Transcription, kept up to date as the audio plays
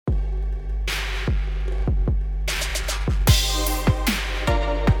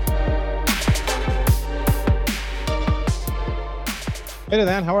Hey there,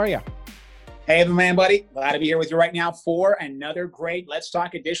 Dan. How are you? Hey, man, buddy. Glad to be here with you right now for another great Let's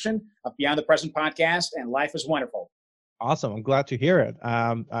Talk edition of Beyond the Present podcast. And life is wonderful. Awesome. I'm glad to hear it.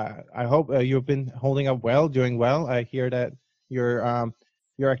 I hope you've been holding up well, doing well. I hear that your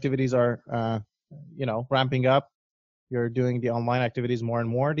activities are, ramping up. You're doing the online activities more and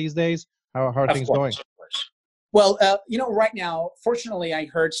more these days. How are Of things going? course, of course. Well, right now, fortunately, I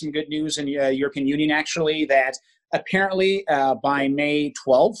heard some good news in the European Union actually that apparently by May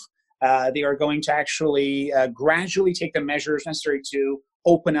 12th, they are going to actually gradually take the measures necessary to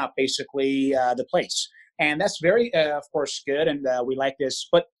open up basically the place. And that's very, of course, good. And we like this.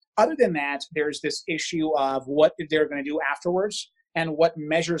 But other than that, there's this issue of what they're going to do afterwards and what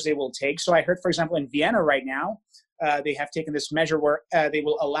measures they will take. So I heard, for example, in Vienna right now, they have taken this measure where they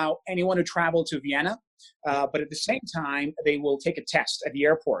will allow anyone to travel to Vienna, but at the same time, they will take a test at the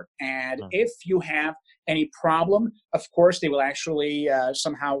airport. And Hmm. if you have any problem, of course, they will actually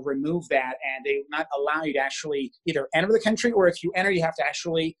somehow remove that and they will not allow you to actually either enter the country, or if you enter, you have to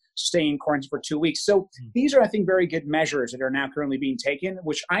actually stay in quarantine for 2 weeks. So these are, I think, very good measures that are now currently being taken,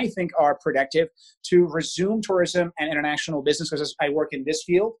 which I think are productive to resume tourism and international business, because I work in this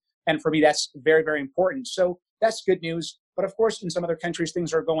field. And for me, that's very, very important. So that's good news. But of course, in some other countries,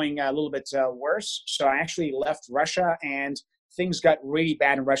 things are going a little bit worse. So I actually left Russia and things got really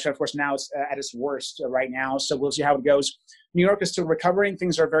bad in Russia. Of course, now it's at its worst right now. So we'll see how it goes. New York is still recovering.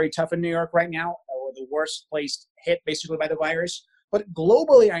 Things are very tough in New York right now, or the worst place hit basically by the virus. But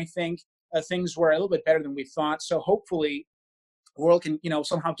globally, I think things were a little bit better than we thought. So hopefully, the world can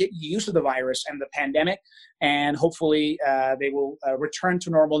somehow get used to the virus and the pandemic, and hopefully they will return to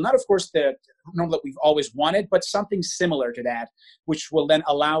normal, not of course the normal that we've always wanted, but something similar to that, which will then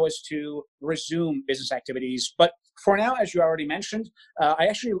allow us to resume business activities. But for now, as you already mentioned, I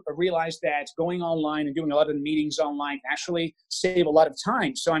actually realized that going online and doing a lot of meetings online actually save a lot of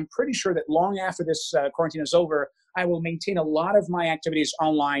time. So I'm pretty sure that long after this quarantine is over, I will maintain a lot of my activities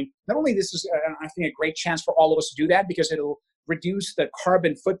online. Not only this is, I think, a great chance for all of us to do that, because it'll reduce the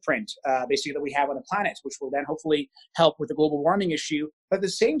carbon footprint basically that we have on the planet, which will then hopefully help with the global warming issue. But at the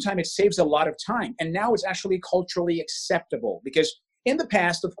same time, it saves a lot of time. And now it's actually culturally acceptable, because in the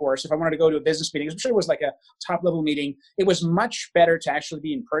past, of course, if I wanted to go to a business meeting, I'm sure it was like a top level meeting, it was much better to actually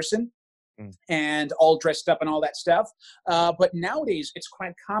be in person Mm. and all dressed up and all that stuff. But nowadays, it's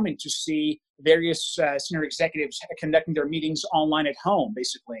quite common to see various senior executives conducting their meetings online at home,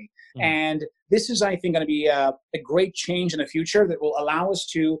 basically. Mm. And this is, I think, going to be a great change in the future that will allow us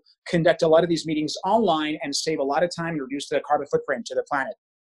to conduct a lot of these meetings online and save a lot of time and reduce the carbon footprint to the planet.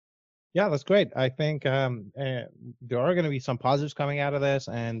 Yeah, that's great. I think there are going to be some positives coming out of this,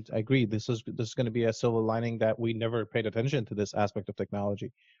 and I agree. This is going to be a silver lining that we never paid attention to this aspect of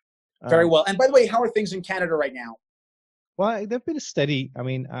technology. Very Um, well. And by the way, how are things in Canada right now? Well, they've been steady. I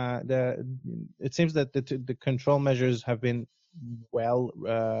mean, it seems that the control measures have been well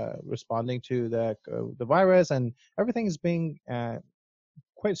responding to the virus, and everything is being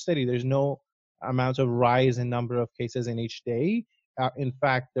quite steady. There's no amount of rise in number of cases in each day. In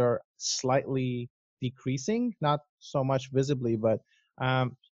fact, they're slightly decreasing, not so much visibly, but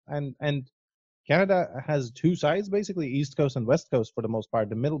um, and Canada has two sides, basically East Coast and West Coast for the most part.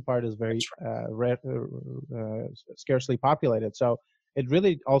 The middle part is very That's right. scarcely populated. So it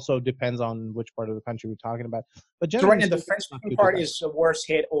really also depends on which part of the country we're talking about. But So right generally now, the speaking, French it's not speaking too part bad. is the worst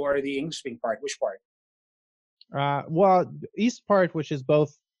hit, or the English speaking part? Which part? Well, the east part, which is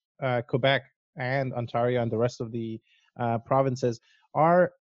both Quebec and Ontario and the rest of the provinces,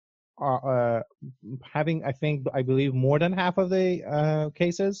 are are having, I believe, more than half of the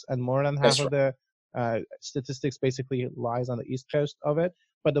cases, and more than half That's of right. the statistics basically lies on the east coast of it.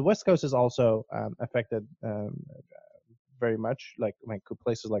 But the west coast is also affected very much, like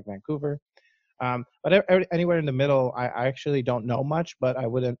places like Vancouver. But anywhere in the middle, I actually don't know much, but I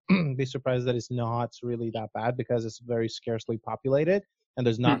wouldn't be surprised that it's not really that bad, because it's very scarcely populated and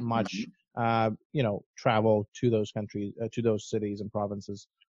there's not much, Mhm. travel to those countries, to those cities and provinces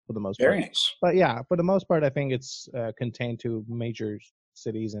for the most Very part. nice. But yeah, for the most part, I think it's contained to major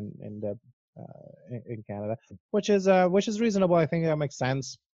cities in Canada, which is reasonable. I think that makes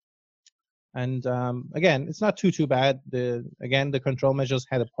sense. And again, it's not too bad. The control measures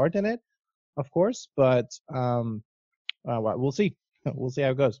had a part in it, of course, but well, we'll see. We'll see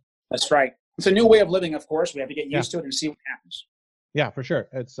how it goes. That's right. It's a new way of living, of course. We have to get Yeah, used to it and see what happens. yeah, for sure.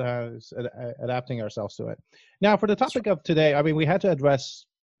 It's adapting ourselves to it. Now, for the That's right. topic of today, I mean, we had to address,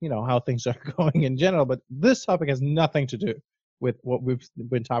 how things are going in general, but this topic has nothing to do with what we've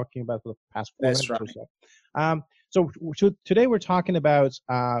been talking about for the past four That's minutes or right. so. So today we're talking about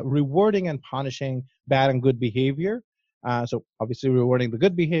rewarding and punishing bad and good behavior. So obviously rewarding the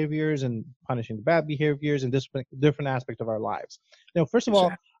good behaviors and punishing the bad behaviors in this different aspect of our lives. Now, first of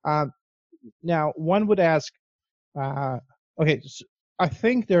all, Exactly. now one would ask, uh, okay, so I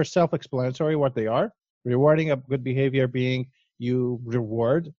think they're self-explanatory what they are. Rewarding a good behavior being you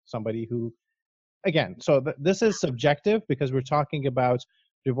reward somebody who, again, so this is subjective because we're talking about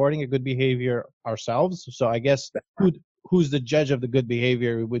rewarding a good behavior ourselves. So I guess who's the judge of the good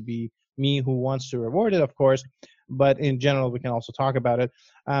behavior? It would be me who wants to reward it, of course. But in general, we can also talk about it.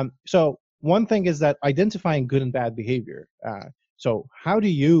 So one thing is that identifying good and bad behavior. So how do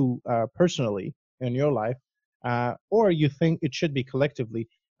you personally in your life, or you think it should be collectively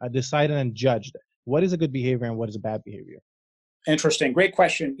decided and judged? What is a good behavior and what is a bad behavior? Interesting. Great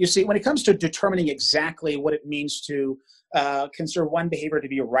question. You see, when it comes to determining exactly what it means to consider one behavior to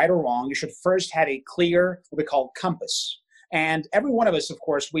be right or wrong, you should first have a clear, what we call compass. And every one of us, of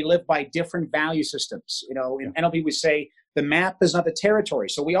course, we live by different value systems. You know, in NLP, we say the map is not the territory.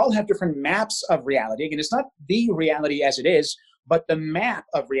 So we all have different maps of reality. Again, it's not the reality as it is, but the map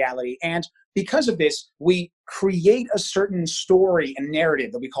of reality. And because of this, we create a certain story and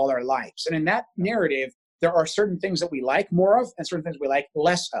narrative that we call our lives. And in that narrative, there are certain things that we like more of and certain things we like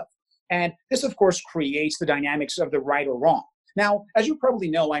less of. And this, of course, creates the dynamics of the right or wrong. Now, as you probably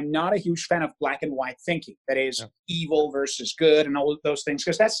know, I'm not a huge fan of black and white thinking, that is evil versus good and all of those things,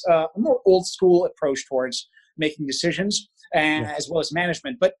 because that's a more old school approach towards making decisions and as well as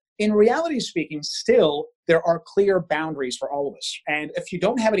management. But in reality speaking, still, there are clear boundaries for all of us. And if you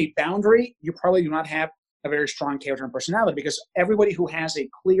don't have any boundary, you probably do not have a very strong character and personality, because everybody who has a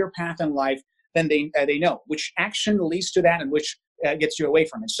clear path in life, then they know which action leads to that and which gets you away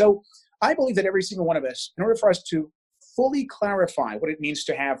from it. So I believe that every single one of us, in order for us to fully clarify what it means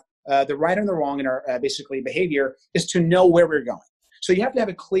to have the right and the wrong in our basically behavior, is to know where we're going. So you have to have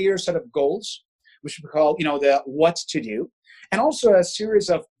a clear set of goals, which we call, you know, the what to do, and also a series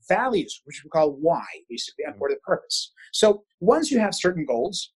of values, which we call why, basically, or the purpose. So once you have certain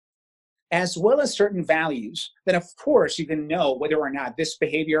goals, as well as certain values, then of course you can know whether or not this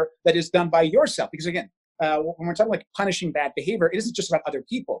behavior that is done by yourself, because again, when we're talking like punishing bad behavior, it isn't just about other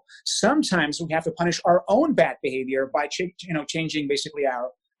people. Sometimes we have to punish our own bad behavior by changing basically our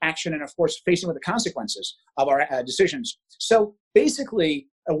action and of course facing with the consequences of our decisions. So basically,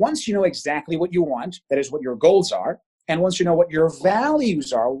 once you know exactly what you want, that is what your goals are, and once you know what your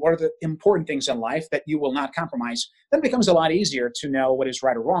values are, what are the important things in life that you will not compromise, then it becomes a lot easier to know what is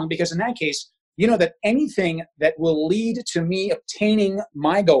right or wrong, because in that case, you know that anything that will lead to me obtaining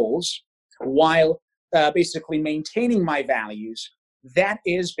my goals while basically maintaining my values, that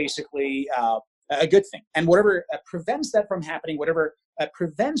is basically a good thing. And whatever prevents that from happening, whatever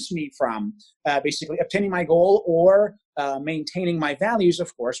prevents me from basically obtaining my goal or maintaining my values,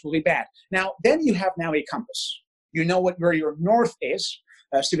 of course, will be bad. Now, then you have now a compass. You know where your north is.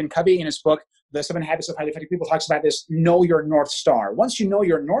 Stephen Covey, in his book, The 7 Habits of Highly Effective People, talks about this, know your North Star. Once you know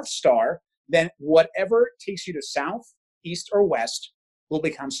your North Star, then whatever takes you to south, east, or west will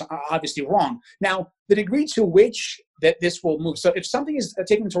become obviously wrong. Now, the degree to which that this will move, so if something is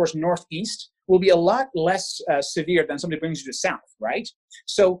taken towards northeast, will be a lot less severe than something that brings you to south, right?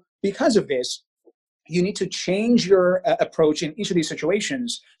 So because of this, you need to change your approach in each of these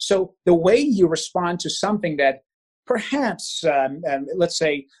situations. So the way you respond to something that perhaps, let's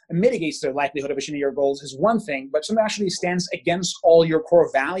say, mitigates the likelihood of achieving your goals is one thing, but something actually stands against all your core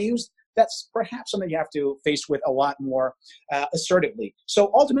values, that's perhaps something you have to face with a lot more assertively. So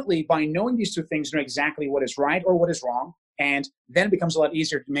ultimately, by knowing these two things, you know exactly what is right or what is wrong, and then it becomes a lot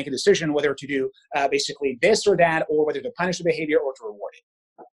easier to make a decision whether to do basically this or that, or whether to punish the behavior or to reward it.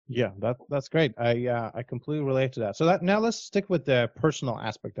 Yeah, that's great. I completely relate to that. So that now let's stick with the personal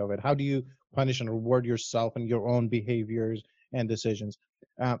aspect of it. How do you punish and reward yourself and your own behaviors and decisions?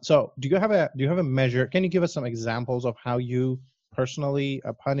 So do you have a measure? Can you give us some examples of how you personally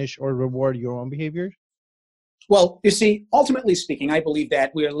punish or reward your own behaviors? Well, you see, ultimately speaking, I believe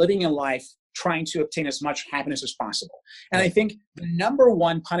that we are living in life trying to obtain as much happiness as possible. And I think the number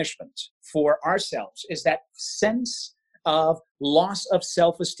one punishment for ourselves is that sense of loss of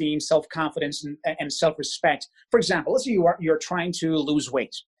self-esteem, self-confidence, and self-respect. For example, let's say you're trying to lose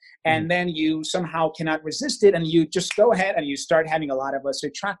weight, and then you somehow cannot resist it, and you just go ahead and you start having a lot of, let's say,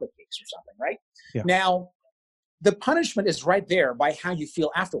 chocolate cakes or something, right? Yeah. Now, the punishment is right there by how you feel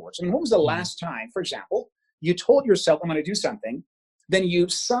afterwards. I mean, when was the last time, for example, you told yourself, I'm going to do something, then you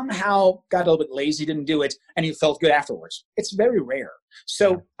somehow got a little bit lazy, didn't do it, and you felt good afterwards? It's very rare.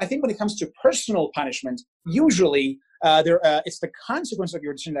 So I think when it comes to personal punishment, usually it's the consequence of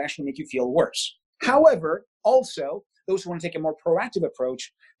your decision that actually make you feel worse. However, also, those who want to take a more proactive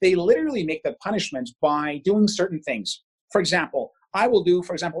approach, they literally make the punishment by doing certain things. For example, I will do,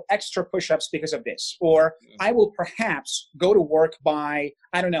 for example, extra push-ups because of this, or I will perhaps go to work by,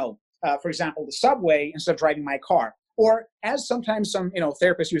 I don't know, for example, the subway instead of driving my car. Or as sometimes some,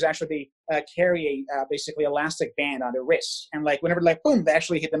 therapists use, actually they carry a basically elastic band on their wrists, and like whenever like boom, they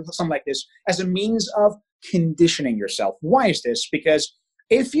actually hit them something like this as a means of conditioning yourself. Why is this? Because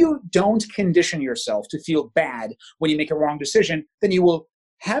if you don't condition yourself to feel bad when you make a wrong decision, then you will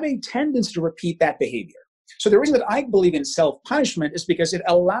have a tendency to repeat that behavior. So the reason that I believe in self-punishment is because it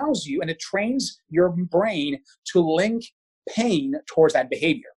allows you and it trains your brain to link pain towards that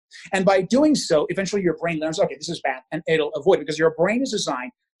behavior. And by doing so, eventually your brain learns, okay, this is bad, and it'll avoid it, because your brain is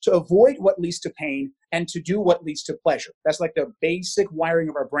designed to avoid what leads to pain and to do what leads to pleasure. That's like the basic wiring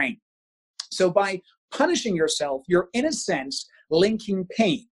of our brain. So by punishing yourself, you're in a sense linking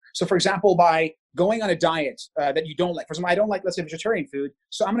pain. So for example, by going on a diet that you don't like, for example, I don't like, let's say, vegetarian food,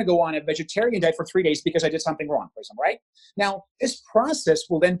 so I'm going to go on a vegetarian diet for 3 days because I did something wrong, for example, right? Now, this process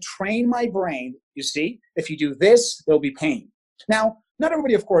will then train my brain, you see, if you do this, there'll be pain. Now, not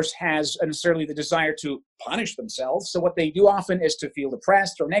everybody, of course, has necessarily the desire to punish themselves. So what they do often is to feel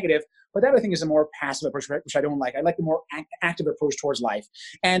depressed or negative. But that, I think, is a more passive approach, which I don't like. I like the more active approach towards life.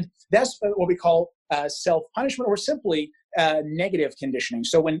 And that's what we call self-punishment, or simply negative conditioning.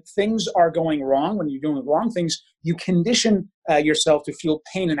 So when things are going wrong, when you're doing the wrong things, you condition yourself to feel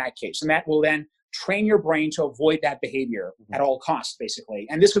pain in that case. And that will then train your brain to avoid that behavior at all costs, basically.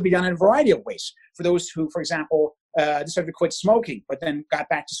 And this could be done in a variety of ways. For those who, for example, decided to quit smoking, but then got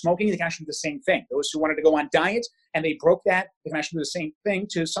back to smoking, they can actually do the same thing. Those who wanted to go on diet and they broke that, they can actually do the same thing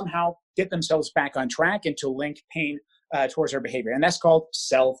to somehow get themselves back on track and to link pain towards their behavior. And that's called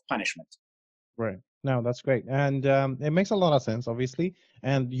self-punishment. Right. No, that's great. And it makes a lot of sense, obviously.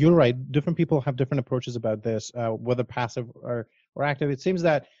 And you're right. Different people have different approaches about this, whether passive or active. It seems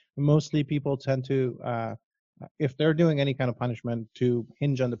that mostly people tend to, if they're doing any kind of punishment, to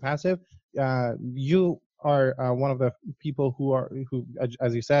hinge on the passive. You are one of the people who,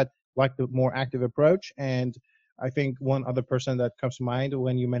 as you said, like the more active approach. And I think one other person that comes to mind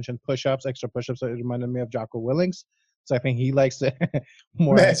when you mentioned push-ups, extra push-ups, it reminded me of Jocko Willings. So I think he likes the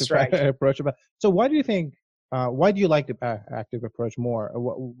more That's active right. approach. So why do you think? Why do you like the active approach more?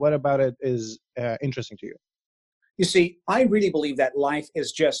 What about it is interesting to you? You see, I really believe that life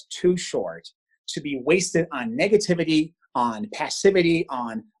is just too short to be wasted on negativity, on passivity,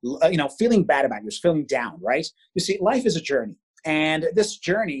 on feeling bad about yourself, feeling down, right? You see, life is a journey, and this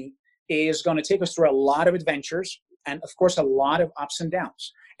journey is going to take us through a lot of adventures and, of course, a lot of ups and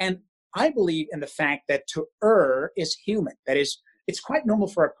downs. And I believe in the fact that to err is human. That is, it's quite normal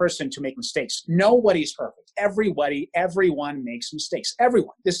for a person to make mistakes. Nobody's perfect. Everyone makes mistakes.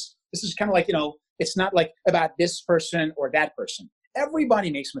 Everyone. This is kind of like, it's not like about this person or that person.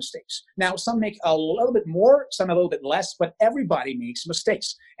 Everybody makes mistakes. Now, some make a little bit more, some a little bit less, but everybody makes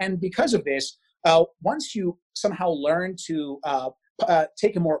mistakes. And because of this, once you somehow learn to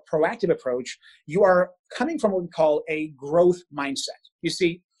take a more proactive approach, you are coming from what we call a growth mindset. You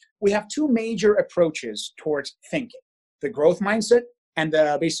see, we have two major approaches towards thinking: the growth mindset and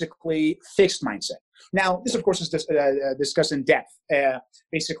the basically fixed mindset. Now, this, of course, is discussed in depth,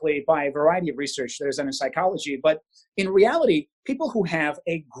 basically by a variety of research that is done in psychology. But in reality, people who have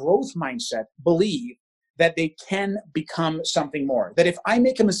a growth mindset believe that they can become something more. That if I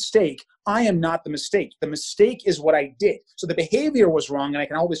make a mistake, I am not the mistake. The mistake is what I did. So the behavior was wrong, and I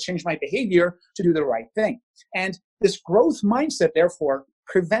can always change my behavior to do the right thing. And this growth mindset, therefore,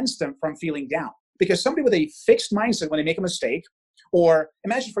 prevents them from feeling down. Because somebody with a fixed mindset, when they make a mistake, or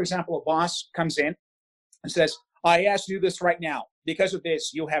imagine, for example, a boss comes in and says, I asked you to do this right now. Because of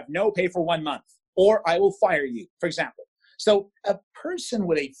this, you have no pay for 1 month, or I will fire you, for example. So a person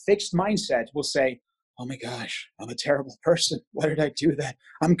with a fixed mindset will say, oh my gosh, I'm a terrible person. Why did I do that?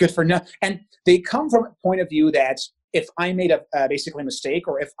 I'm good for nothing. And they come from a point of view that if I made a basically mistake,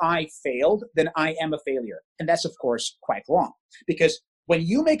 or if I failed, then I am a failure. And that's, of course, quite wrong. Because when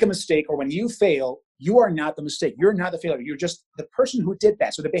you make a mistake or when you fail, you are not the mistake. You're not the failure. You're just the person who did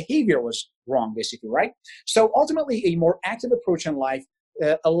that. So the behavior was wrong, basically, right? So ultimately, a more active approach in life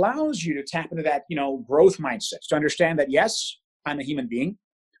allows you to tap into that, growth mindset, to understand that, yes, I'm a human being.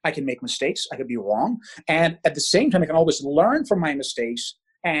 I can make mistakes. I could be wrong. And at the same time, I can always learn from my mistakes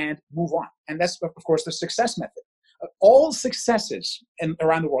and move on. And that's, of course, the success method. All successes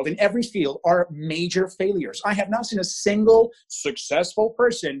around the world in every field are major failures. I have not seen a single successful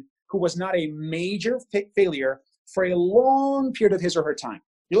person who was not a major failure for a long period of his or her time.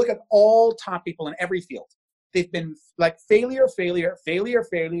 You look at all top people in every field. They've been like failure, failure, failure,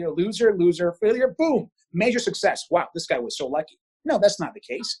 failure, loser, loser, failure, boom, major success. Wow, this guy was so lucky. No, that's not the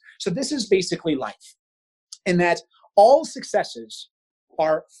case. So this is basically life, in that All successes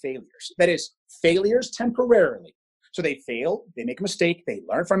are failures. That is, failures temporarily. So they fail, they make a mistake, they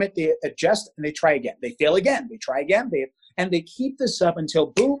learn from it, they adjust, and they try again. They fail again, they try again, and they keep this up until,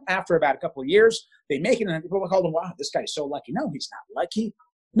 boom, after about a couple of years, they make it, and people call them, wow, this guy's so lucky. No, he's not lucky.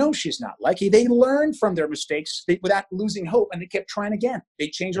 No, she's not lucky. They learned from their mistakes without losing hope, and they kept trying again. They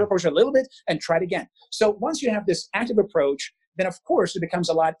changed their approach a little bit and tried again. So once you have this active approach, then of course it becomes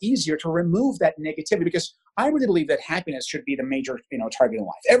a lot easier to remove that negativity, because I really believe that happiness should be the major, target in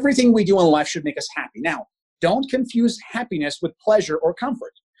life. Everything we do in life should make us happy. Now, don't confuse happiness with pleasure or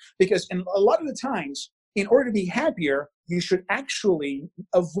comfort, because in a lot of the times, in order to be happier, you should actually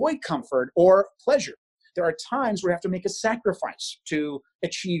avoid comfort or pleasure. There are times where you have to make a sacrifice to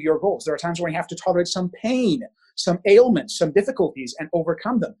achieve your goals. There are times when you have to tolerate some pain, some ailments, some difficulties, and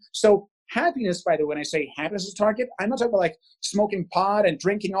overcome them. So happiness, by the way, when I say happiness is a target, I'm not talking about like smoking pot and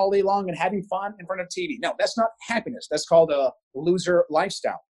drinking all day long and having fun in front of TV. No, that's not happiness. That's called a loser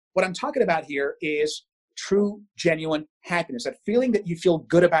lifestyle. What I'm talking about here is true, genuine happiness, that feeling that you feel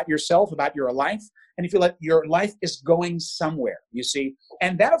good about yourself, about your life, and you feel like your life is going somewhere, you see.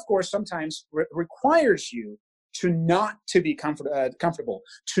 And that, of course, sometimes requires you to not to be comfortable,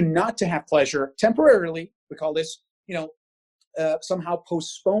 to not to have pleasure temporarily. We call this, somehow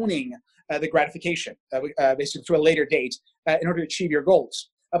postponing the gratification, basically to a later date in order to achieve your goals.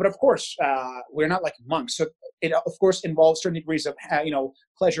 But of course, we're not like monks. So it, of course, involves certain degrees of,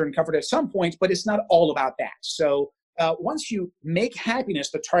 pleasure and comfort at some point, but it's not all about that. So once you make happiness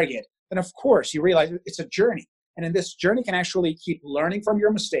the target, then of course you realize it's a journey. And in this journey, you can actually keep learning from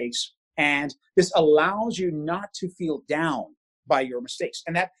your mistakes. And this allows you not to feel down by your mistakes.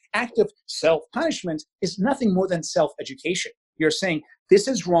 And that act of self-punishment is nothing more than self-education. You're saying, this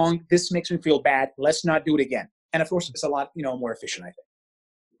is wrong, this makes me feel bad, let's not do it again. And of course, it's a lot, more efficient, I think.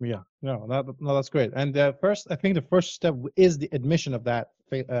 Yeah, no, that's great. And I think the first step is the admission of that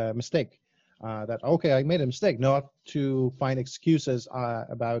mistake. That, okay, I made a mistake, not to find excuses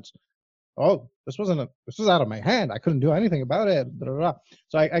about, oh, this was out of my hand, I couldn't do anything about it. Blah, blah, blah.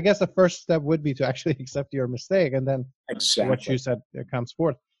 So I guess the first step would be to actually accept your mistake, and then exactly what you said comes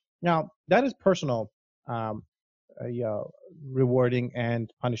forth. Now, that is personal rewarding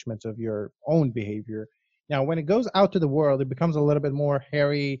and punishment of your own behavior. Now, when it goes out to the world, it becomes a little bit more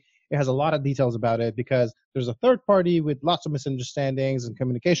hairy. It has a lot of details about it because there's a third party with lots of misunderstandings and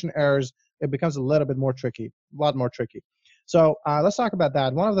communication errors. It becomes a little bit more tricky, a lot more tricky. So let's talk about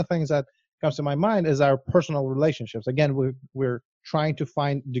that. One of the things that comes to my mind is our personal relationships. Again, we're trying to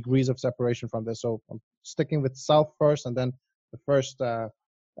find degrees of separation from this. So I'm sticking with self first, and then the first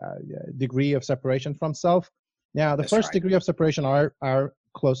degree of separation from self. Now, the first degree of separation are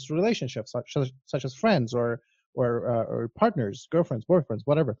close relationships, such as friends or partners, girlfriends, boyfriends,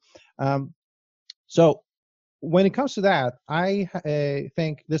 whatever. So when it comes to that, I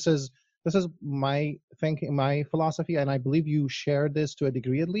think this is my thinking, my philosophy, and I believe you share this to a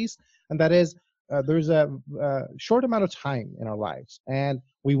degree at least, and that is there's a short amount of time in our lives, and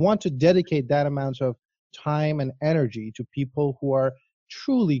we want to dedicate that amount of time and energy to people who are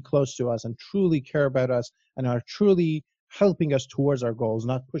truly close to us and truly care about us and are truly helping us towards our goals,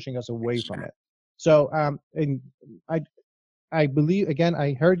 not pushing us away from it. So and I believe, again,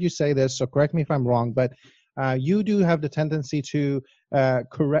 I heard you say this, so correct me if I'm wrong, but you do have the tendency to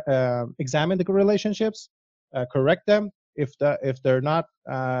examine the relationships, correct them. If they're not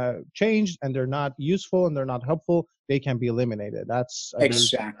changed and they're not useful and they're not helpful, they can be eliminated. That's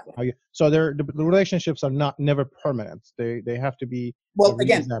exactly. So the relationships are never permanent. They have to be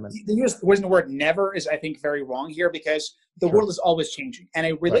again, the word never is, I think, very wrong here, because the world is always changing, and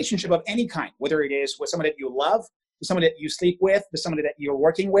a relationship of any kind, whether it is with someone that you love, with someone that you sleep with somebody that you're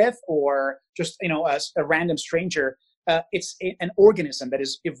working with, or just a random stranger, it's an organism that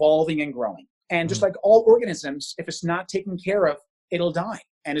is evolving and growing. And just like all organisms, if it's not taken care of, it'll die,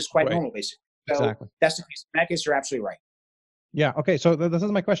 and it's quite normal, basically. So exactly. That's the case. In that case, you're absolutely right. Yeah. Okay. So this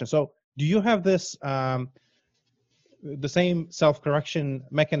is my question. So do you have this the same self-correction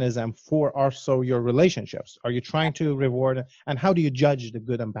mechanism for also your relationships? Are you trying to reward, and how do you judge the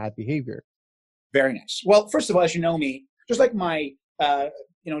good and bad behavior? Very nice. Well, first of all, as you know me, just like my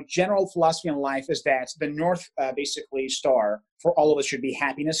general philosophy in life is that the North basically star for all of us should be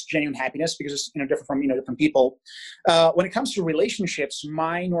happiness, genuine happiness, because it's different from different people. When it comes to relationships,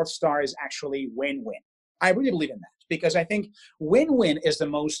 my North Star is actually win-win. I really believe in that, because I think win-win is the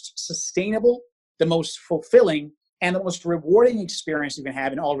most sustainable, the most fulfilling, and the most rewarding experience you can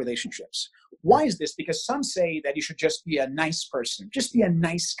have in all relationships. Why is this? Because some say that you should just be a nice person, just be a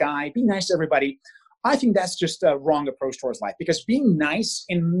nice guy, be nice to everybody. I think that's just a wrong approach towards life, because being nice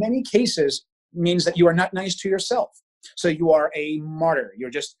in many cases means that you are not nice to yourself. So you are a martyr. You're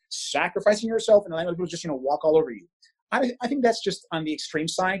just sacrificing yourself, and letting people just, walk all over you. I think that's just on the extreme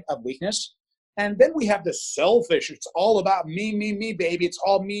side of weakness. And then we have the selfish. It's all about me, me, me, baby. It's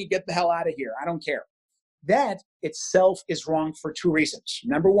all me. Get the hell out of here. I don't care. That itself is wrong for two reasons.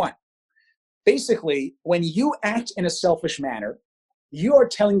 Number one, basically, when you act in a selfish manner, you are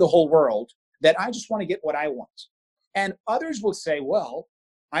telling the whole world that I just want to get what I want. And others will say, well,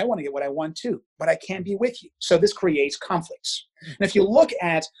 I want to get what I want too, but I can't be with you. So this creates conflicts. And if you look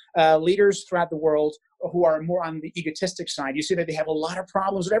at leaders throughout the world who are more on the egotistic side, you see that they have a lot of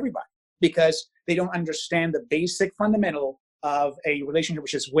problems with everybody because they don't understand the basic fundamental of a relationship,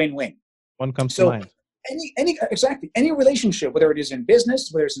 which is win-win. One comes to mind. Any relationship, whether it is in business,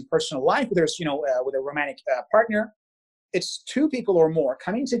 whether it's in personal life, whether it's with a romantic partner, it's two people or more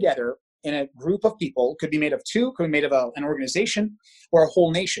coming together in a group of people. Could be made of two, could be made of an organization or a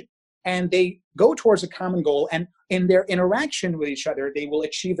whole nation, and they go towards a common goal. And in their interaction with each other, they will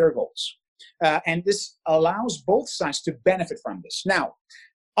achieve their goals. And this allows both sides to benefit from this. Now,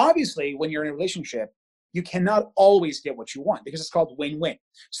 obviously, when you're in a relationship, you cannot always get what you want because it's called win-win.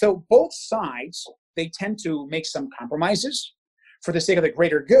 So both sides, they tend to make some compromises for the sake of the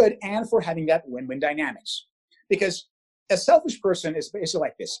greater good and for having that win-win dynamics. Because a selfish person is basically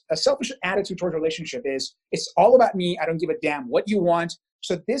like this. A selfish attitude towards a relationship is, it's all about me. I don't give a damn what you want.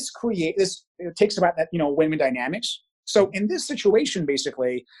 So it takes about that, win-win dynamics. So in this situation,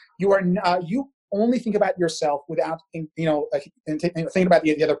 basically, you only think about yourself without, thinking about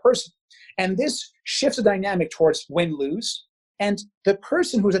the other person. And this shifts the dynamic towards win-lose. And the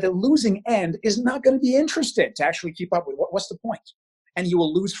person who's at the losing end is not going to be interested to actually keep up with what's the point. And you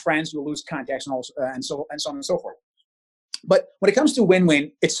will lose friends, you will lose contacts, and so on and so forth. But when it comes to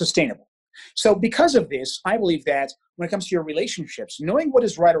win-win, it's sustainable. So because of this, I believe that when it comes to your relationships, knowing what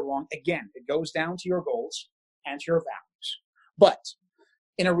is right or wrong, again, it goes down to your goals and to your values. But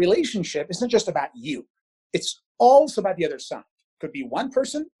in a relationship, it's not just about you. It's also about the other side. It could be one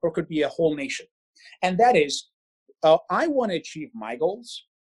person or it could be a whole nation. And that is, I want to achieve my goals,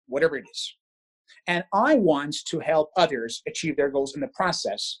 whatever it is. And I want to help others achieve their goals in the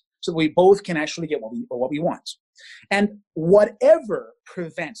process so we both can actually get what we want. And whatever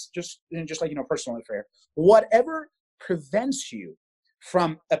prevents, just like, personal affair, whatever prevents you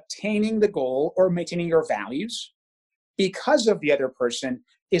from obtaining the goal or maintaining your values because of the other person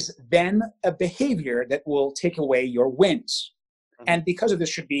is then a behavior that will take away your wins. And because of this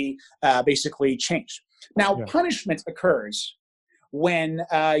should be basically changed. Now, punishment occurs when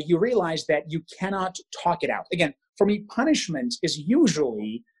you realize that you cannot talk it out. Again, for me, punishment is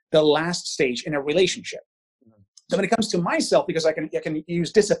usually the last stage in a relationship. So when it comes to myself, because I can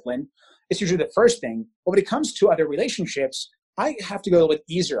use discipline, it's usually the first thing. But when it comes to other relationships, I have to go a little bit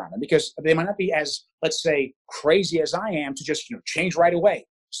easier on them because they might not be as, let's say, crazy as I am to just change right away.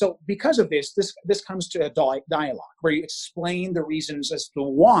 So because of this comes to a dialogue where you explain the reasons as to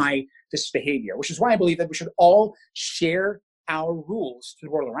why this behavior, which is why I believe that we should all share our rules to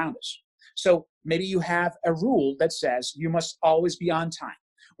the world around us. So maybe you have a rule that says you must always be on time,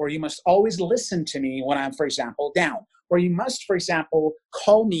 or you must always listen to me when I'm, for example, down, or you must, for example,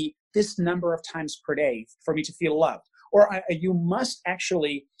 call me this number of times per day for me to feel loved, or you must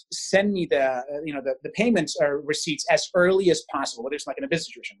actually send me the payments or receipts as early as possible, whether it's like in a business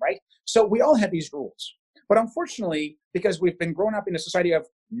situation, right? So we all have these rules. But unfortunately, because we've been grown up in a society of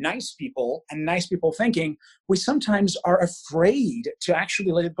nice people and nice people thinking, we sometimes are afraid to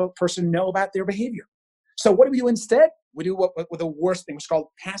actually let the person know about their behavior. So what do we do instead? We do what the worst thing, which is called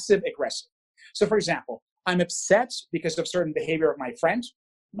passive aggressive. So for example, I'm upset because of certain behavior of my friend,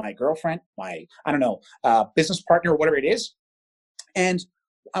 my girlfriend, my, business partner, or whatever it is. And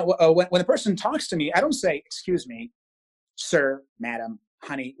when the person talks to me, I don't say, excuse me, sir, madam,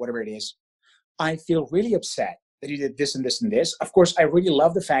 honey, whatever it is. I feel really upset that you did this and this and this. Of course, I really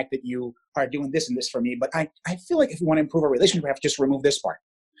love the fact that you are doing this and this for me, but I feel like if we want to improve our relationship, we have to just remove this part.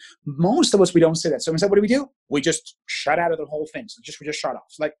 Most of us, we don't say that. So instead, what do? We just shut out of the whole thing. So we just shut off.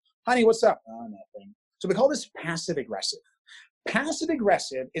 It's like, honey, what's up? Oh, nothing. So we call this passive aggressive. Passive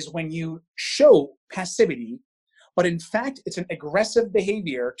aggressive is when you show passivity, but in fact, it's an aggressive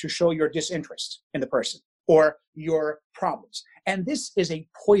behavior to show your disinterest in the person or your problems. And this is a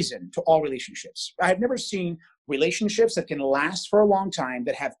poison to all relationships. I've never seen relationships that can last for a long time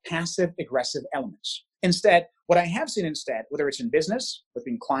that have passive aggressive elements. Instead, what I have seen instead, whether it's in business,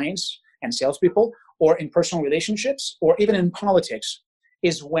 between clients and salespeople, or in personal relationships, or even in politics,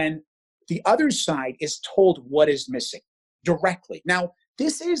 is when the other side is told what is missing directly. Now,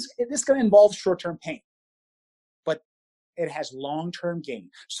 this going to involve short-term pain, but it has long-term gain.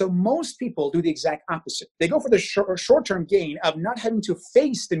 So most people do the exact opposite. They go for the short-term gain of not having to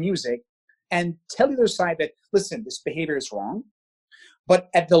face the music and tell the other side that, listen, this behavior is wrong. But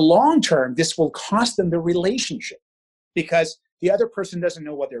at the long term, this will cost them the relationship because the other person doesn't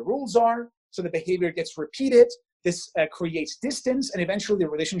know what their rules are. So the behavior gets repeated. This creates distance, and eventually the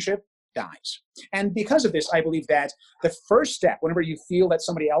relationship dies. And because of this, I believe that the first step, whenever you feel that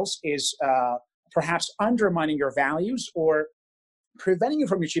somebody else is perhaps undermining your values or preventing you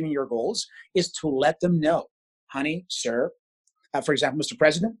from achieving your goals, is to let them know, honey, sir, for example, Mr.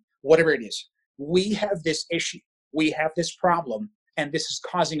 President, whatever it is, we have this issue, we have this problem, and this is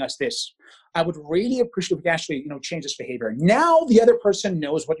causing us this. I would really appreciate if we could actually, change this behavior. Now the other person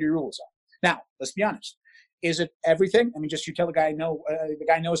knows what your rules are. Now, let's be honest. Is it everything? I mean, just you tell the guy, no, the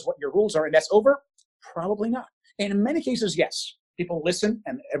guy knows what your rules are, and that's over? Probably not. And in many cases, yes, people listen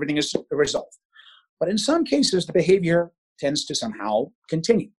and everything is resolved. But in some cases, the behavior tends to somehow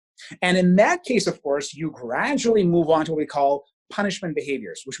continue. And in that case, of course, you gradually move on to what we call punishment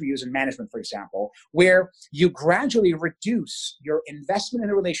behaviors, which we use in management, for example, where you gradually reduce your investment in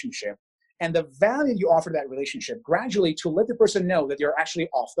a relationship and the value you offer to that relationship gradually to let the person know that you're actually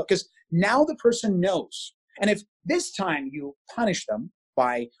off. Because now the person knows. And if this time you punish them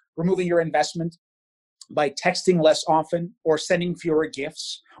by removing your investment, by texting less often or sending fewer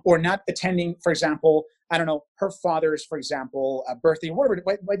gifts or not attending, for example, I don't know, her father's, for example, a birthday, whatever,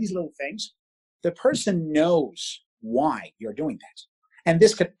 by these little things, the person knows why you're doing that. And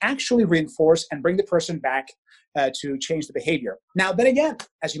this could actually reinforce and bring the person back to change the behavior. Now, then again,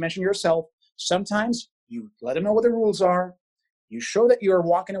 as you mentioned yourself, sometimes you let them know what the rules are, you show that you're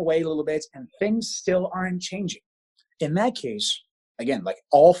walking away a little bit and things still aren't changing. In that case, again, like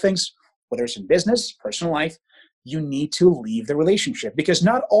all things, whether it's in business, personal life, you need to leave the relationship because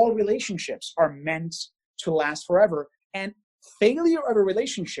not all relationships are meant to last forever. And failure of a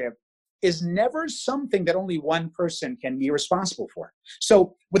relationship is never something that only one person can be responsible for.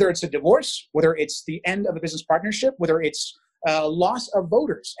 So whether it's a divorce, whether it's the end of a business partnership, whether it's loss of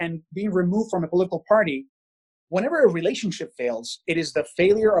voters and being removed from a political party, whenever a relationship fails, it is the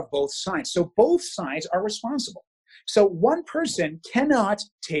failure of both sides. So both sides are responsible. So one person cannot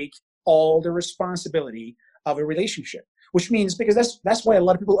take all the responsibility of a relationship, which means, because that's why a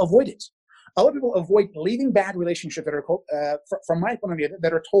lot of people avoid it. A lot of people avoid leaving bad relationships that are, from my point of view,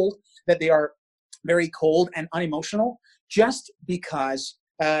 that are told that they are very cold and unemotional just because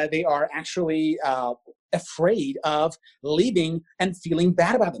they are actually afraid of leaving and feeling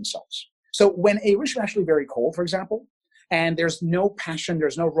bad about themselves. So when a relationship is actually very cold, for example, and there's no passion,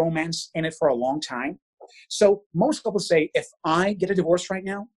 there's no romance in it for a long time. So most couples say, if I get a divorce right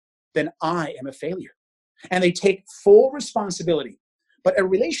now, then I am a failure. And they take full responsibility. But a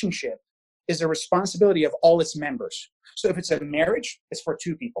relationship is a responsibility of all its members. So if it's a marriage, it's for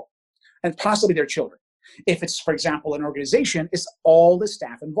two people and possibly their children. If it's, for example, an organization, it's all the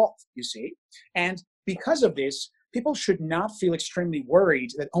staff involved, you see. And because of this, people should not feel extremely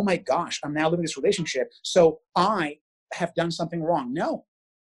worried that, oh my gosh, I'm now living this relationship, so I have done something wrong. No.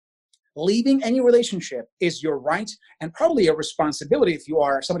 Leaving any relationship is your right and probably a responsibility if you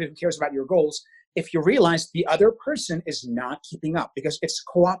are somebody who cares about your goals, if you realize the other person is not keeping up, because it's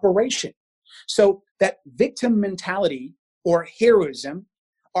cooperation. So that victim mentality or heroism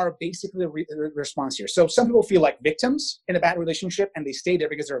are basically the response here. So some people feel like victims in a bad relationship and they stay there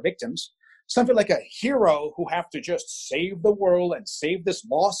because they're victims. Some feel like a hero who have to just save the world and save this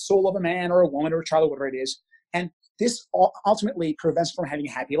lost soul of a man or a woman or a child or whatever it is. And this ultimately prevents from having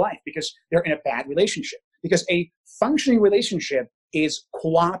a happy life because they're in a bad relationship. Because a functioning relationship is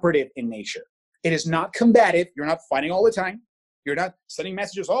cooperative in nature. It is not combative. You're not fighting all the time. You're not sending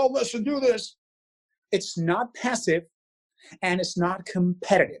messages, oh, let's do this. It's not passive and it's not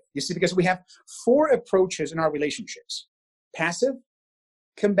competitive. You see, because we have four approaches in our relationships: passive,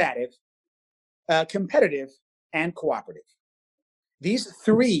 combative, competitive, and cooperative. These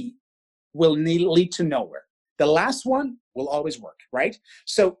three will lead to nowhere. The last one will always work, right?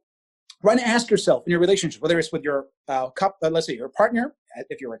 So run and ask yourself in your relationship, whether it's with your let's say your partner,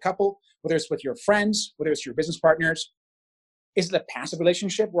 if you're a couple, whether it's with your friends, whether it's your business partners, is it a passive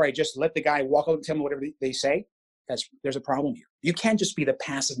relationship where I just let the guy walk out and tell me whatever they say? There's a problem here. You can't just be the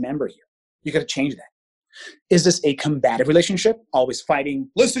passive member here. You got to change that. Is this a combative relationship? Always fighting.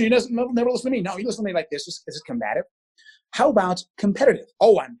 Listen, you never listen to me. No, you listen to me like this. Is it combative? How about competitive?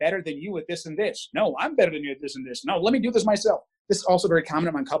 Oh, I'm better than you at this and this. No, I'm better than you at this and this. No, let me do this myself. This is also very common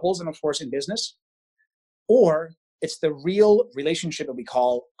among couples and, of course, in business. Or it's the real relationship that we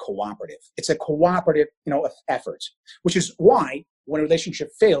call cooperative. It's a cooperative, effort, which is why when a relationship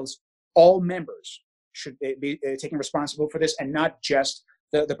fails, all members should be taking responsibility for this, and not just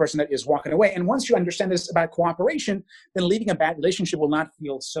the person that is walking away. And once you understand this about cooperation, then leaving a bad relationship will not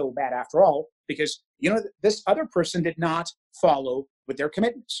feel so bad after all, because this other person did not follow with their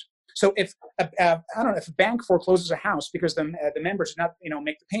commitments. So if I don't know, if a bank forecloses a house because the members did not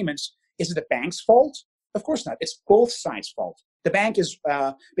make the payments, is it the bank's fault? Of course not. It's both sides' fault. The bank is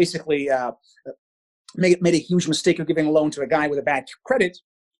basically made a huge mistake of giving a loan to a guy with a bad credit.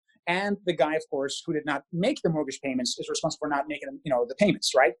 And the guy, of course, who did not make the mortgage payments is responsible for not making the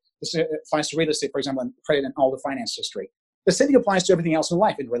payments, right? This applies to real estate, for example, and credit and all the finance history. The same thing applies to everything else in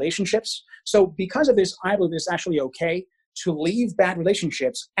life, in relationships. So because of this, I believe it's actually okay to leave bad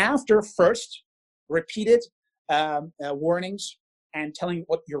relationships after first repeated warnings and telling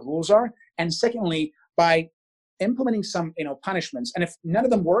what your rules are. And secondly, by implementing some punishments. And if none of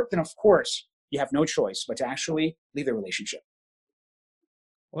them work, then of course you have no choice but to actually leave the relationship.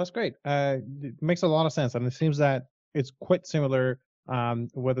 Well, that's great. It makes a lot of sense, and it seems that it's quite similar,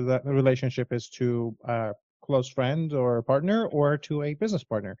 whether the relationship is to a close friend or partner or to a business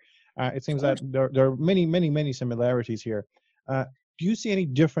partner. It seems that there are many, many, many similarities here. Do you see any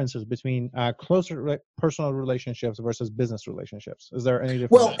differences between closer personal relationships versus business relationships? Is there any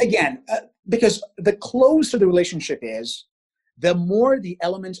difference? Well, again, because the closer the relationship is, the more the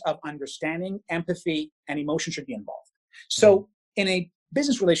elements of understanding, empathy, and emotion should be involved. So in a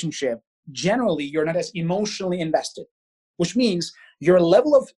business relationship, generally, you're not as emotionally invested, which means your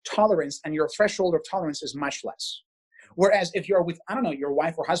level of tolerance and your threshold of tolerance is much less. Whereas if you're with, I don't know, your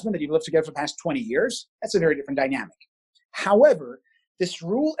wife or husband that you've lived together for the past 20 years, that's a very different dynamic. However, this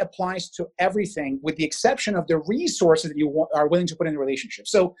rule applies to everything with the exception of the resources that you are willing to put in the relationship.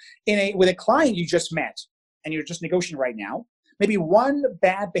 So with a client you just met and you're just negotiating right now, maybe one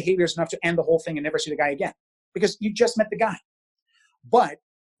bad behavior is enough to end the whole thing and never see the guy again because you just met the guy. But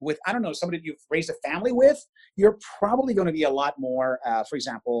with, I don't know, somebody that you've raised a family with, you're probably going to be a lot more, for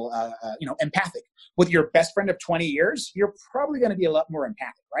example, empathic. With your best friend of 20 years, you're probably going to be a lot more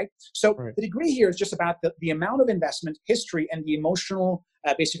empathic, right? So The degree here is just about the amount of investment, history, and the emotional,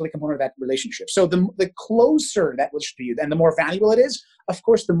 basically, component of that relationship. So the closer that relationship to you, and the more valuable it is, of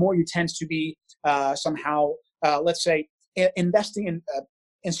course, the more you tend to be somehow, let's say, investing in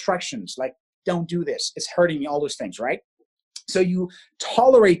instructions like, don't do this, it's hurting me, all those things, right? So you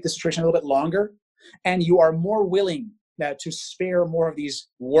tolerate the situation a little bit longer, and you are more willing to spare more of these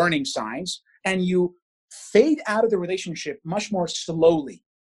warning signs, and you fade out of the relationship much more slowly.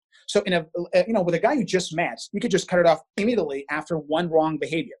 So with a guy you just met, you could just cut it off immediately after one wrong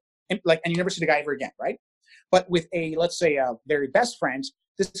behavior, and you never see the guy ever again, right? But with let's say a very best friend,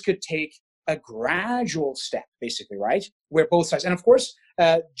 this could take a gradual step, basically, right? Where both sides, and of course,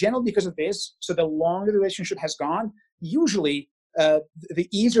 generally because of this, so the longer the relationship has gone, usually the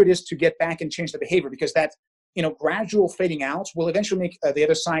easier it is to get back and change the behavior, because that gradual fading out will eventually make the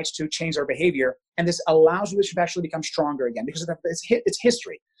other sides to change their behavior, and this allows the relationship to actually become stronger again because it's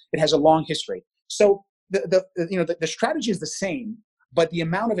history. It has a long history. So the strategy is the same, but the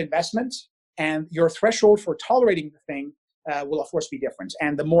amount of investment and your threshold for tolerating the thing will of course be different.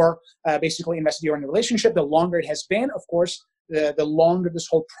 And the more basically invested you are in the relationship, the longer it has been, of course, the longer this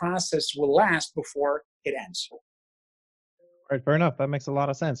whole process will last before it ends. Right, fair enough. That makes a lot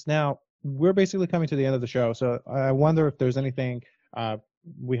of sense. Now, we're basically coming to the end of the show, so I wonder if there's anything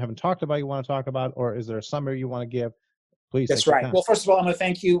we haven't talked about you want to talk about, or is there a summary you want to give? Please. That's right. Well, first of all, I'm going to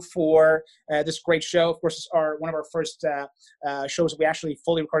thank you for this great show. Of course, it's one of our first shows that we actually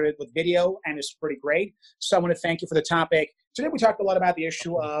fully recorded with video, and it's pretty great. So I want to thank you for the topic. Today, we talked a lot about the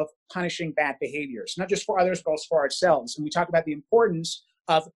issue of punishing bad behaviors, not just for others, but also for ourselves. And we talked about the importance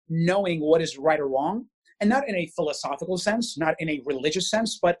of knowing what is right or wrong, and not in a philosophical sense, not in a religious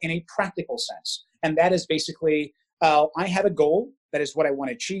sense, but in a practical sense. And that is basically, I have a goal. That is what I want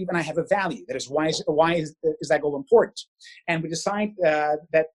to achieve, and I have a value. That is why is that goal important? And we decide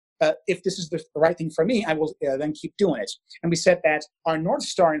that if this is the right thing for me, I will then keep doing it. And we said that our North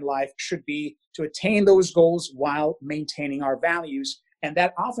Star in life should be to attain those goals while maintaining our values, and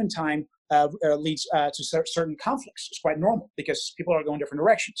that oftentimes leads to certain conflicts. It's quite normal because people are going different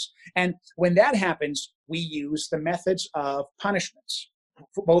directions. And when that happens, we use the methods of punishments,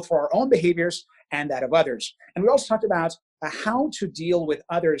 both for our own behaviors and that of others. And we also talked about how to deal with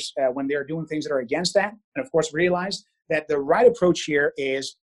others when they're doing things that are against that. And of course, realize that the right approach here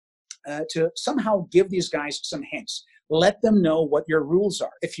is to somehow give these guys some hints. Let them know what your rules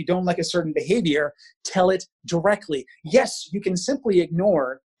are. If you don't like a certain behavior, tell it directly. Yes, you can simply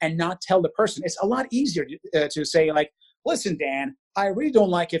ignore and not tell the person. It's a lot easier to say, like, listen, Dan, I really don't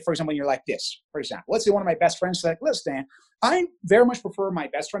like it, for example, when you're like this, for example. Let's say one of my best friends is like, listen, Dan, I very much prefer my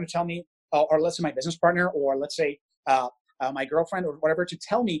best friend to tell me or let's say my business partner, or let's say my girlfriend or whatever, to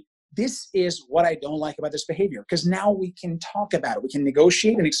tell me this is what I don't like about this behavior. Because now we can talk about it. We can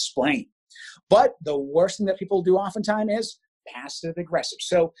negotiate and explain. But the worst thing that people do oftentimes is passive aggressive.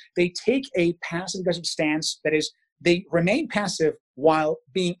 So they take a passive aggressive stance, that is, they remain passive while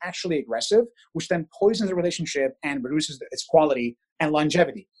being actually aggressive, which then poisons the relationship and reduces its quality and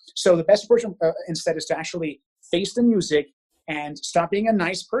longevity. So the best approach instead is to actually face the music and stop being a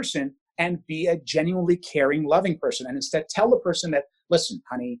nice person and be a genuinely caring, loving person. And instead tell the person that, listen,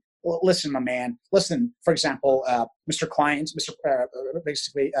 honey, listen, my man, listen, for example, Mr. Client,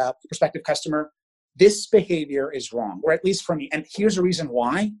 basically prospective customer, this behavior is wrong, or at least for me. And here's the reason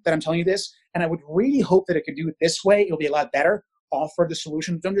why that I'm telling you this. And I would really hope that it could do it this way. It'll be a lot better. Offer the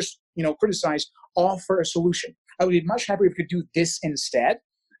solution. Don't just, criticize, offer a solution. I would be much happier if you could do this instead.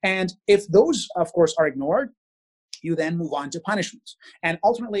 And if those, of course, are ignored, you then move on to punishments. And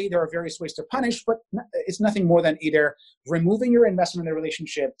ultimately, there are various ways to punish, but it's nothing more than either removing your investment in the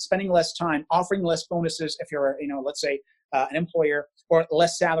relationship, spending less time, offering less bonuses if you're, let's say, an employer, or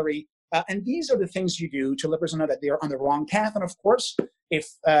less salary. And these are the things you do to let the person know that they are on the wrong path. And of course, if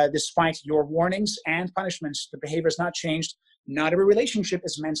despite your warnings and punishments, the behavior is not changed, not every relationship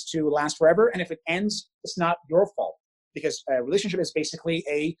is meant to last forever. And if it ends, it's not your fault, because a relationship is basically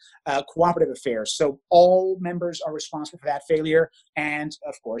a cooperative affair. So all members are responsible for that failure. And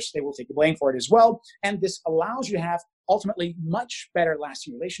of course, they will take the blame for it as well. And this allows you to have ultimately much better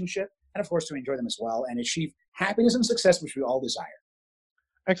lasting relationship, and of course, to enjoy them as well and achieve happiness and success, which we all desire.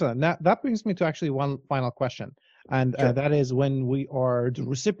 Excellent. Now, that brings me to actually one final question. And Sure. that is, when we are the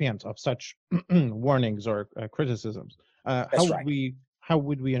recipient of such warnings or criticisms, That's right. how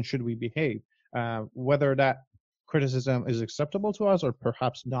would we and should we behave? Whether that criticism is acceptable to us or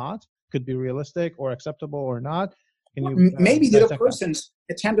perhaps not, could be realistic or acceptable or not. Can you Maybe the other dissect that? person's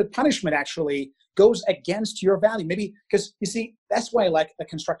attempted punishment actually goes against your value. Maybe, because you see, that's why I like a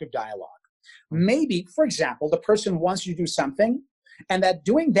constructive dialogue. Maybe, for example, the person wants you to do something, and that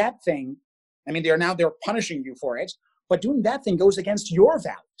doing that thing, I mean, they're punishing you for it, but doing that thing goes against your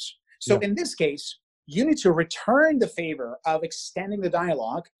values. So Yeah. in this case, you need to return the favor of extending the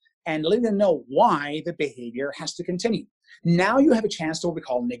dialogue and letting them know why the behavior has to continue. Now you have a chance to what we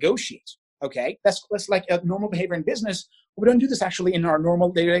call negotiate. Okay, that's like a normal behavior in business. We don't do this actually in our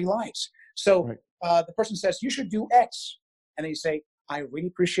normal day-to-day lives. So Right. the person says, you should do X. And then you say, I really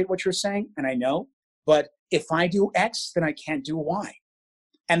appreciate what you're saying, and I know, but if I do X, then I can't do Y.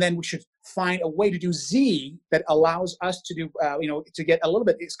 And then we should find a way to do Z that allows us to do, to get a little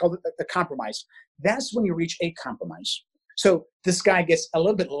bit, it's called the compromise. That's when you reach a compromise. So this guy gets a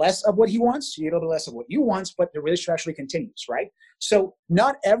little bit less of what he wants, you get a little bit less of what you want, but the relationship actually continues, right? So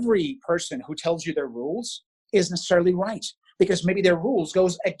not every person who tells you their rules is necessarily right, because maybe their rules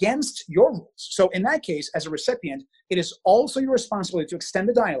goes against your rules. So in that case, as a recipient, it is also your responsibility to extend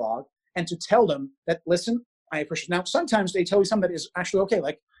the dialogue and to tell them that, listen, I appreciate. Now, sometimes they tell you something that is actually okay,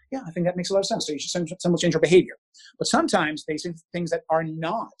 like, yeah, I think that makes a lot of sense. So you should someone change your behavior. But sometimes they say things that are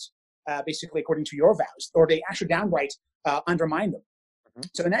not basically according to your vows, or they actually downright undermine them. Mhm.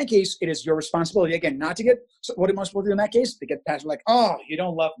 So in that case, it is your responsibility, again, not to get, so what am I supposed to do in that case? To get passionate, like, oh, you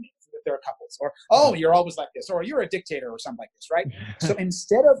don't love me, if there are couples, or, oh, you're always like this, or you're a dictator, or something like this, right? So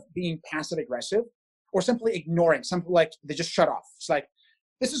instead of being passive aggressive, or simply ignoring, something like they just shut off. It's like,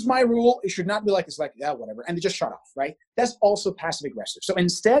 this is my rule, it should not be like this, like, yeah, whatever, and they just shut off, right? That's also passive aggressive. So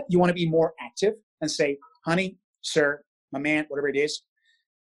instead, you want to be more active and say, honey, sir, my man, whatever it is,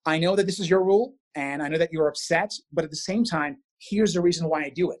 I know that this is your rule, and I know that you're upset, but at the same time, here's the reason why I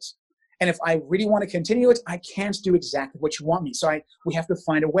do it. And if I really want to continue it, I can't do exactly what you want me. So we have to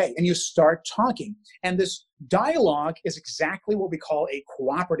find a way. And you start talking. And this dialogue is exactly what we call a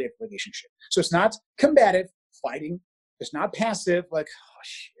cooperative relationship. So it's not combative, fighting. It's not passive, like, oh,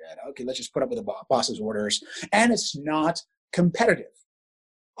 shit, okay, let's just put up with the boss's orders. And it's not competitive.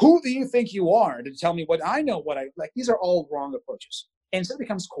 Who do you think you are to tell me what I know, what I like? These are all wrong approaches. Instead, it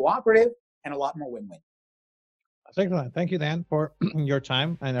becomes cooperative and a lot more win-win. Excellent. Thank you, Dan, for your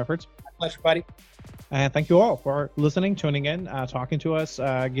time and efforts. My pleasure, buddy. And thank you all for listening, tuning in, talking to us,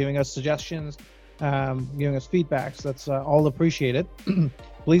 giving us suggestions, giving us feedbacks. That's all appreciated.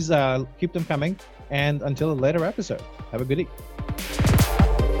 Please keep them coming. And until a later episode, have a good evening.